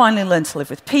whom I'd finally learned to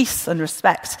live with peace and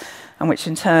respect, and which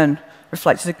in turn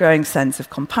reflected a growing sense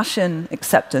of compassion,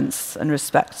 acceptance, and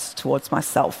respect towards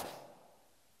myself.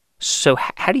 So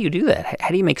how do you do that? How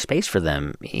do you make space for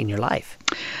them in your life?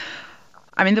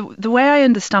 I mean, the way I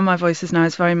understand my voices now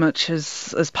is very much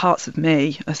as parts of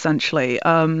me, essentially.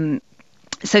 So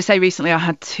say recently I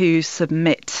had to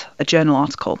submit a journal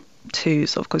article to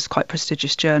sort of quite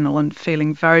prestigious journal, and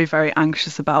feeling very, very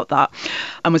anxious about that.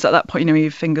 And was at that point,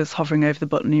 your fingers hovering over the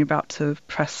button and you're about to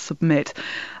press submit.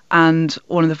 And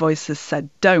one of the voices said,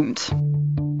 don't.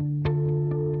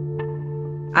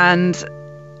 And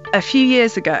a few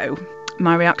years ago,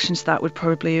 my reaction to that would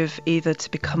probably have either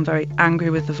to become very angry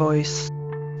with the voice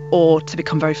or to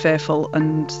become very fearful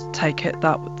and take it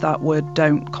that word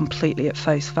don't completely at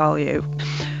face value.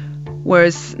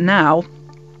 Whereas now,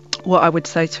 what I would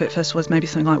say to it first was maybe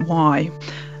something like, why?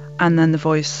 And then the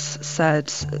voice said,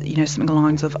 something along the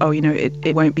lines of,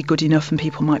 it won't be good enough and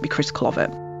people might be critical of it.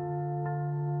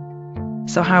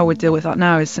 So how I would deal with that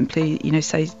now is simply,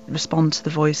 respond to the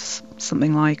voice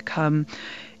something like,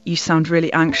 you sound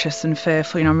really anxious and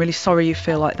fearful, I'm really sorry you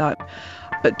feel like that.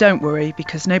 But don't worry,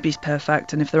 because nobody's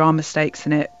perfect, and if there are mistakes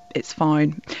in it, it's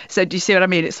fine. So do you see what I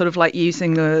mean? It's sort of like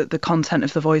using the content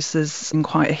of the voices in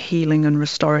quite a healing and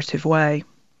restorative way.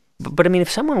 But I mean, if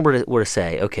someone were to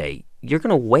say, okay, you're going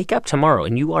to wake up tomorrow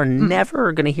and you are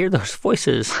never going to hear those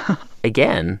voices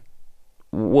again,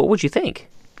 what would you think?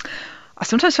 I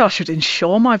sometimes feel I should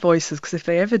insure my voices, because if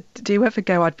they ever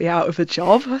go, I'd be out of a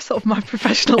job. Sort of my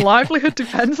professional livelihood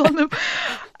depends on them.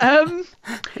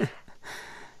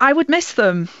 I would miss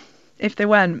them if they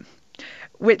went,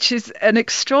 which is an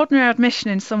extraordinary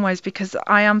admission in some ways, because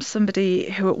I am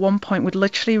somebody who at one point would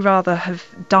literally rather have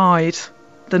died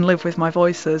than live with my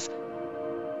voices.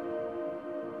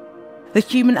 The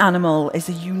human animal is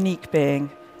a unique being,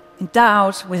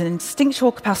 endowed with an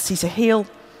instinctual capacity to heal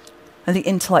and the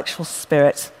intellectual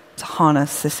spirit to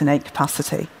harness this innate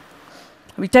capacity.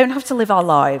 We don't have to live our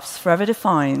lives forever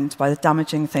defined by the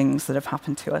damaging things that have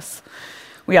happened to us.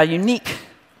 We are unique,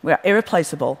 we are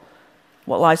irreplaceable,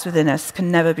 what lies within us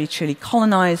can never be truly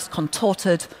colonized,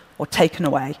 contorted, or taken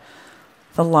away.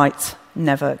 The light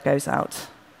never goes out.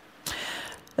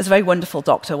 As a very wonderful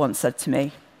doctor once said to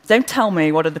me, "Don't tell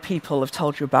me what other people have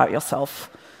told you about yourself.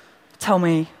 Tell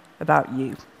me about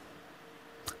you."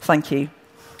 Thank you.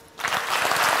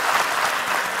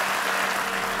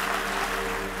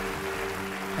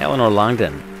 Eleanor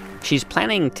Longden. She's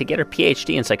planning to get her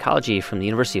PhD in psychology from the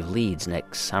University of Leeds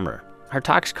next summer. Her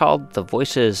talk's called The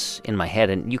Voices in My Head,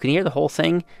 and you can hear the whole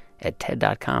thing at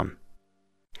TED.com.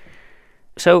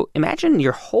 So imagine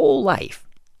your whole life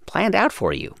planned out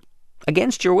for you,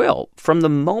 against your will, from the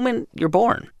moment you're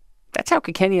born. That's how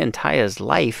Kikenya Ntaya's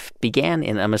life began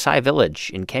in a Maasai village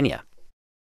in Kenya.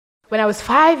 When I was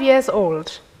 5 years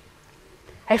old,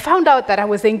 I found out that I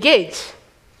was engaged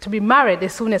to be married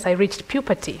as soon as I reached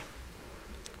puberty.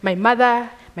 My mother,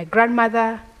 my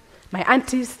grandmother, my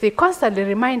aunties, they constantly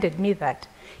reminded me that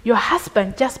your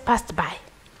husband just passed by.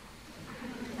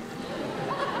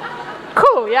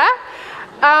 Cool, yeah?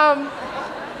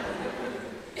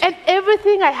 And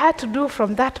everything I had to do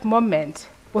from that moment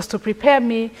was to prepare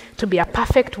me to be a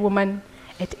perfect woman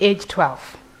at age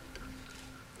 12.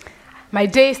 My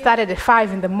day started at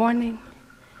 5 in the morning,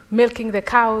 milking the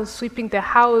cows, sweeping the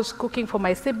house, cooking for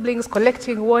my siblings,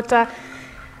 collecting water,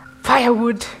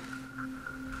 firewood.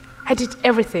 I did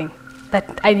everything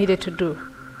that I needed to do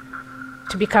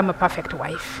to become a perfect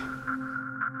wife.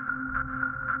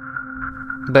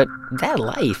 But that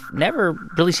life never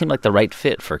really seemed like the right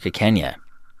fit for Kikenya.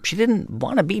 She didn't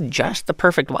want to be just the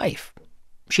perfect wife.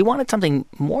 She wanted something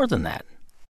more than that.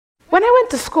 When I went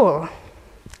to school,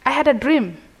 I had a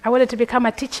dream. I wanted to become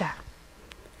a teacher.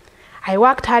 I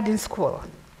worked hard in school.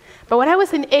 But when I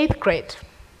was in 8th grade,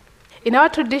 in our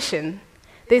tradition,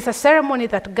 there's a ceremony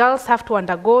that girls have to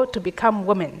undergo to become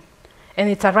women, and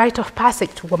it's a rite of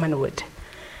passage to womanhood.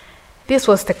 This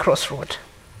was the crossroad.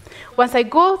 Once I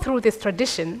go through this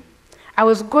tradition, I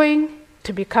was going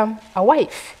to become a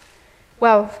wife.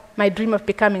 Well, my dream of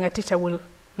becoming a teacher will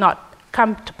not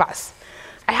come to pass.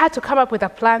 I had to come up with a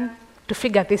plan to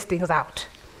figure these things out.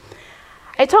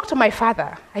 I talked to my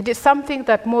father. I did something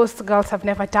that most girls have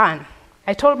never done.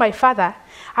 I told my father,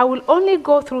 I will only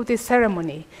go through this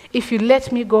ceremony if you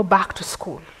let me go back to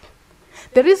school.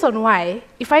 The reason why,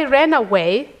 if I ran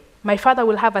away, my father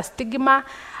will have a stigma.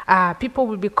 People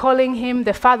will be calling him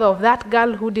the father of that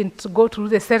girl who didn't go through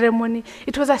the ceremony.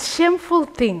 It was a shameful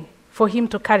thing for him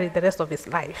to carry the rest of his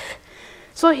life.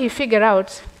 So he figured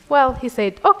out, well, he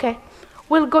said, okay,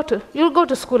 you'll go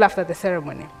to school after the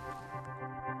ceremony.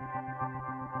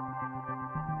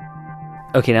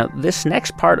 Okay, now this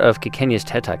next part of Kikenya's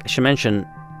TED Talk, I should mention,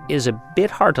 is a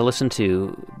bit hard to listen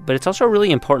to, but it's also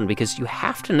really important because you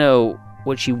have to know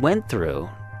what she went through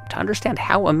to understand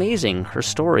how amazing her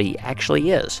story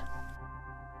actually is.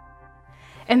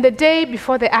 And the day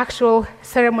before the actual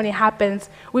ceremony happens,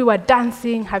 we were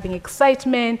dancing, having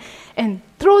excitement, and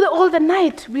through all the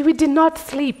night, we did not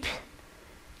sleep.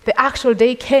 The actual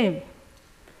day came,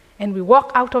 and we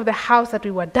walked out of the house that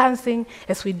we were dancing.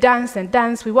 As we danced and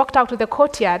danced, we walked out to the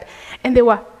courtyard, and there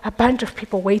were a bunch of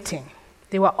people waiting.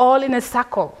 They were all in a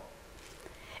circle.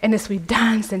 And as we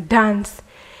danced and danced,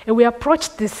 and we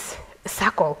approached this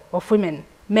circle of women,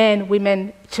 men,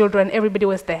 women, children, everybody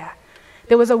was there.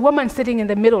 There was a woman sitting in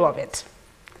the middle of it.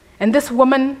 And this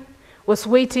woman was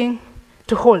waiting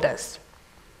to hold us.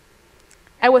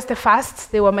 I was the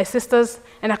first. They were my sisters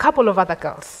and a couple of other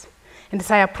girls. And as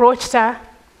I approached her,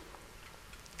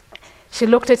 she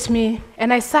looked at me,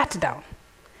 and I sat down.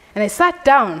 And I sat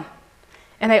down,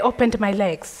 and I opened my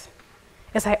legs.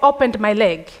 As I opened my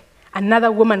leg,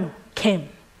 another woman came.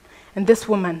 And this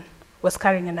woman was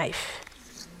carrying a knife.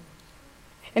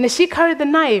 And as she carried the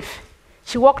knife,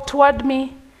 she walked toward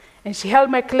me, and she held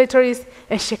my clitoris,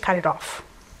 and she cut it off.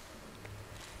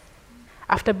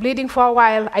 After bleeding for a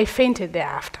while, I fainted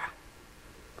thereafter.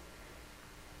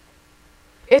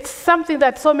 It's something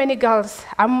that so many girls,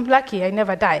 I'm lucky I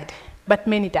never died, but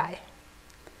many die.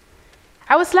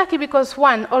 I was lucky because,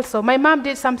 one, also, my mom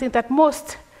did something that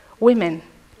most women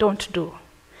don't do.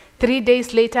 3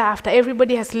 days later, after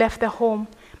everybody has left the home,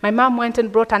 my mom went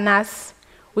and brought a nurse.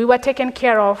 We were taken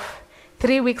care of.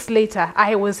 3 weeks later,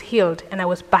 I was healed, and I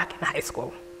was back in high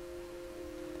school.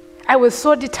 I was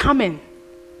so determined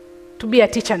to be a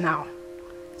teacher now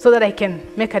so that I can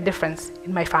make a difference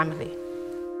in my family.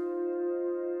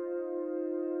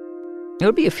 It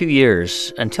would be a few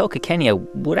years until Kikenya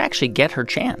would actually get her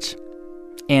chance.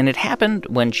 And it happened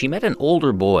when she met an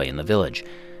older boy in the village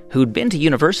who'd been to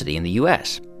university in the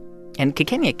U.S., and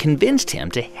Kikenya convinced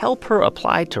him to help her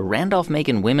apply to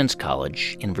Randolph-Macon Women's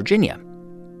College in Virginia.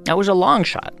 Now, it was a long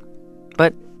shot,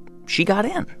 but she got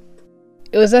in.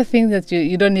 It was a thing that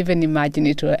you don't even imagine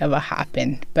it will ever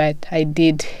happen. But I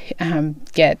did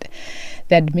get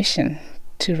the admission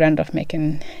to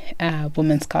Randolph-Macon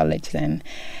Women's College then.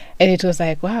 And it was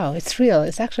like, wow, it's real.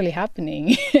 It's actually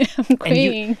happening. I'm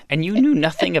going. And you knew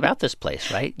nothing about this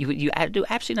place, right? You knew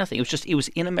absolutely nothing. It was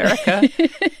in America.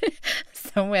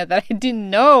 Somewhere that I didn't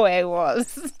know where it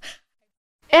was.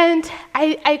 And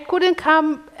I couldn't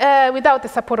come without the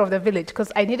support of the village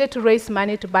because I needed to raise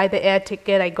money to buy the air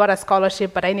ticket. I got a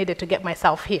scholarship, but I needed to get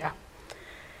myself here.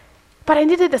 But I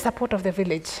needed the support of the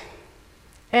village.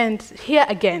 And here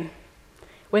again,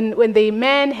 when the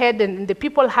men had and the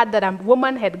people had that a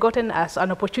woman had gotten us an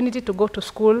opportunity to go to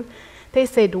school, they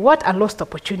said, what a lost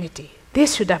opportunity.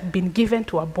 This should have been given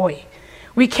to a boy.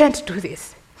 We can't do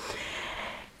this.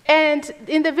 And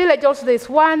in the village also there's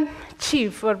one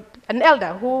chief or an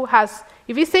elder who has,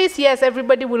 if he says yes,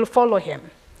 everybody will follow him.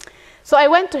 So I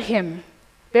went to him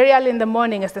very early in the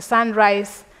morning as the sun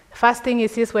rises. The first thing he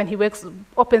sees when he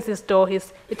opens his door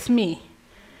is, it's me.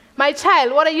 My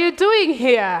child, what are you doing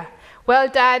here? Well,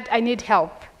 Dad, I need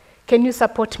help. Can you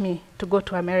support me to go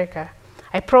to America?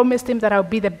 I promised him that I'll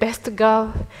be the best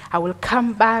girl. I will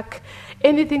come back.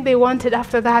 Anything they wanted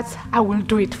after that, I will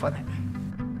do it for them.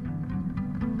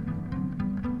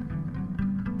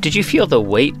 Did you feel the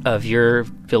weight of your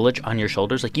village on your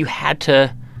shoulders? Like you had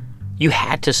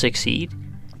to succeed?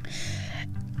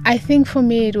 I think for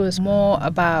me it was more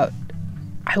about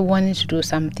I wanted to do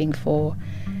something for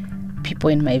people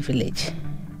in my village.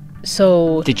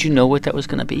 So did you know what that was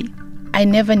going to be? I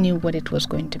never knew what it was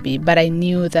going to be, but I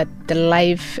knew that the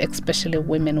life, especially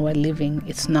women were living,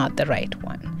 it's not the right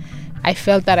one. I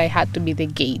felt that I had to be the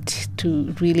gate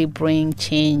to really bring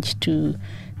change to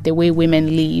the way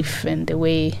women live and the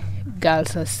way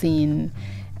girls are seen.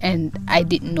 And I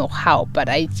didn't know how, but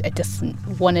I just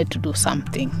wanted to do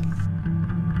something.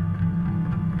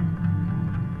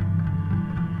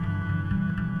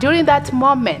 During that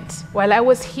moment, while I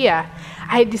was here,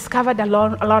 I discovered a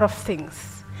lot of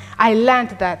things. I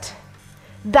learned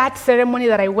that ceremony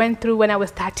that I went through when I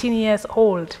was 13 years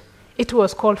old, it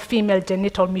was called female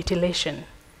genital mutilation.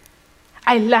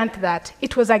 I learned that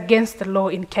it was against the law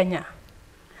in Kenya.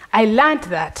 I learned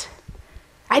that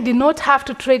I did not have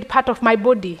to trade part of my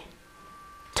body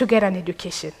to get an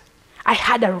education. I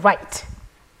had a right.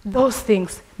 Those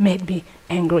things made me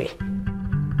angry.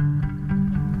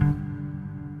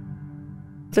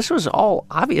 This was all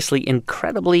obviously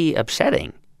incredibly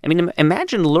upsetting. I mean,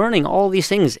 imagine learning all these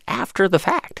things after the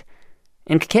fact.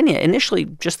 And Kenya initially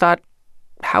just thought,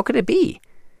 how could it be?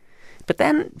 But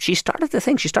then she started to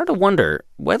think, she started to wonder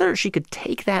whether she could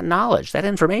take that knowledge, that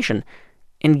information,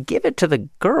 and give it to the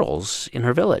girls in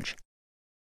her village.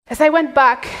 As I went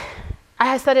back,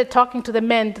 I started talking to the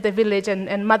men, to the village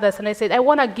and mothers, and I said, I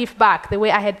want to give back the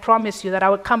way I had promised you that I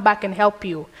would come back and help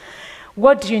you.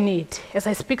 What do you need? As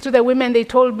I speak to the women, they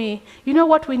told me, you know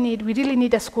what we need? We really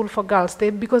need a school for girls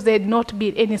because there had not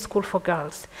been any school for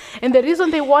girls. And the reason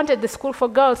they wanted the school for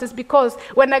girls is because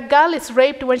when a girl is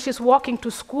raped when she's walking to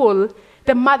school,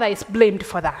 the mother is blamed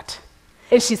for that.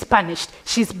 And she's punished.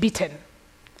 She's beaten.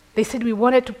 They said we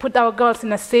wanted to put our girls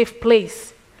in a safe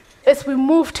place. As we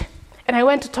moved, and I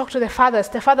went to talk to the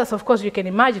fathers, of course, you can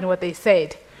imagine what they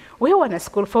said. We want a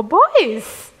school for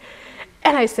boys.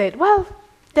 And I said, well,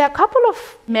 there are a couple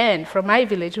of men from my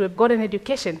village who have got an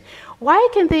education. Why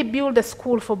can't they build a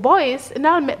school for boys and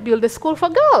I'll build a school for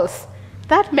girls?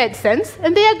 That made sense,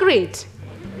 and they agreed.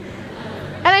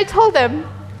 And I told them,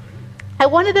 I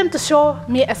wanted them to show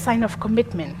me a sign of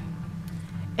commitment.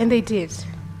 And they did.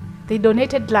 They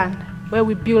donated land where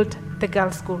we built the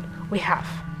girls' school we have.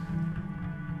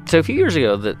 So a few years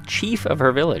ago, the chief of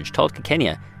her village told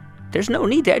Kenya, there's no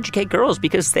need to educate girls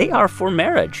because they are for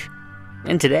marriage.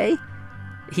 And today,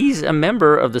 he's a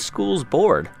member of the school's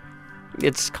board.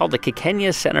 It's called the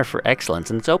Kenya Center for Excellence,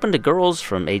 and it's open to girls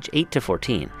from age 8 to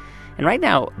 14. And right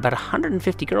now, about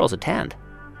 150 girls attend.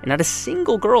 And not a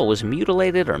single girl was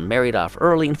mutilated or married off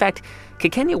early. In fact,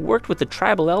 Kenya worked with the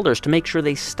tribal elders to make sure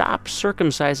they stopped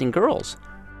circumcising girls.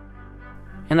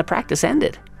 And the practice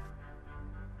ended.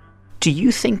 Do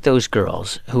you think those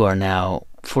girls who are now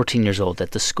 14 years old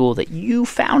at the school that you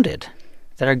founded,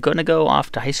 that are going to go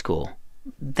off to high school,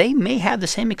 they may have the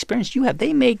same experience you have?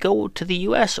 They may go to the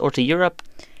U.S. or to Europe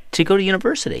to go to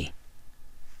university.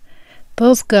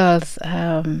 Those girls,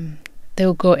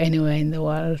 they'll go anywhere in the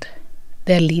world.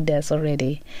 They're leaders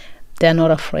already. They're not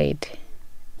afraid.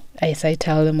 As I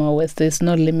tell them always, there's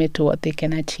no limit to what they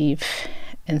can achieve.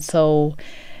 And so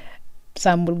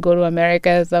some will go to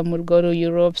America, some will go to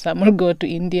Europe, some will go to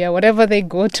India, whatever they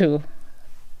go to,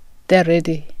 they're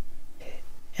ready.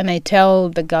 And I tell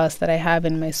the girls that I have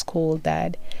in my school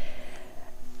that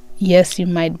Yes, you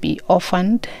might be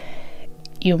orphaned,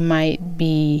 you might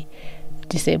be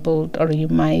disabled, or you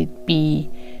might be...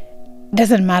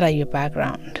 Doesn't matter your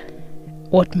background.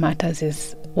 What matters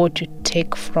is what you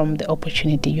take from the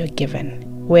opportunity you're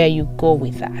given, where you go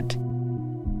with that.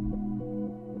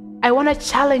 I want to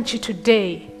challenge you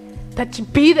today that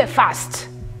be the first,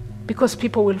 because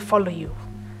people will follow you.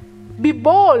 Be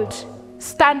bold,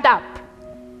 stand up,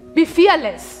 be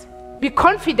fearless, be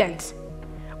confident,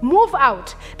 move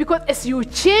out, because as you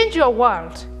change your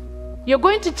world, you're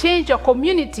going to change your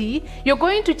community, you're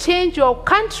going to change your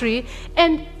country,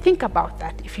 and think about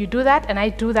that. If you do that and I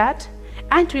do that,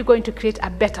 aren't we going to create a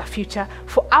better future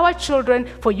for our children,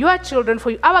 for your children,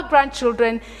 for our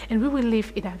grandchildren, and we will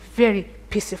live in a very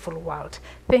peaceful world.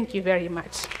 Thank you very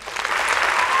much.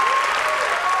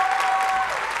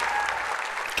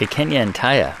 Kekenya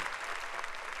Ntaya.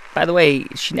 By the way,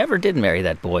 she never did marry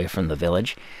that boy from the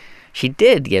village. She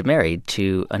did get married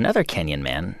to another Kenyan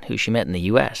man who she met in the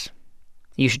U.S.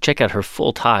 You should check out her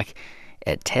full talk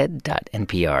at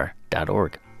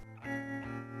ted.npr.org.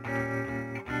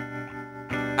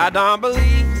 I don't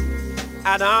believe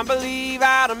I'd have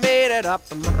made it up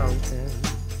the mountain.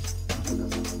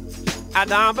 I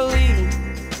don't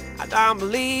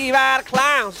believe I'd have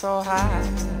climbed so high.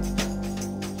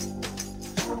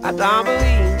 I don't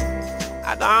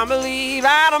believe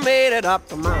I'd have made it up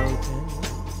the mountain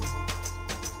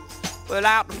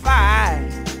without the fire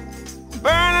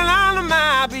burning under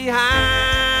my behind.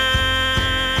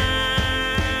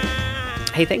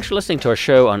 Hey, thanks for listening to our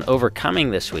show on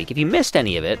Overcoming this week. If you missed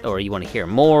any of it, or you want to hear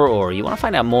more, or you want to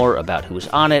find out more about who's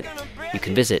on it, you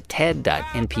can visit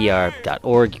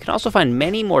ted.npr.org. You can also find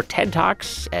many more TED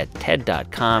Talks at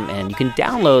ted.com, and you can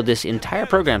download this entire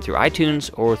program through iTunes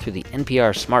or through the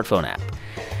NPR smartphone app.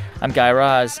 I'm Guy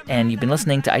Raz, and you've been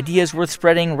listening to Ideas Worth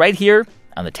Spreading right here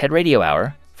on the TED Radio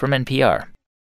Hour from NPR.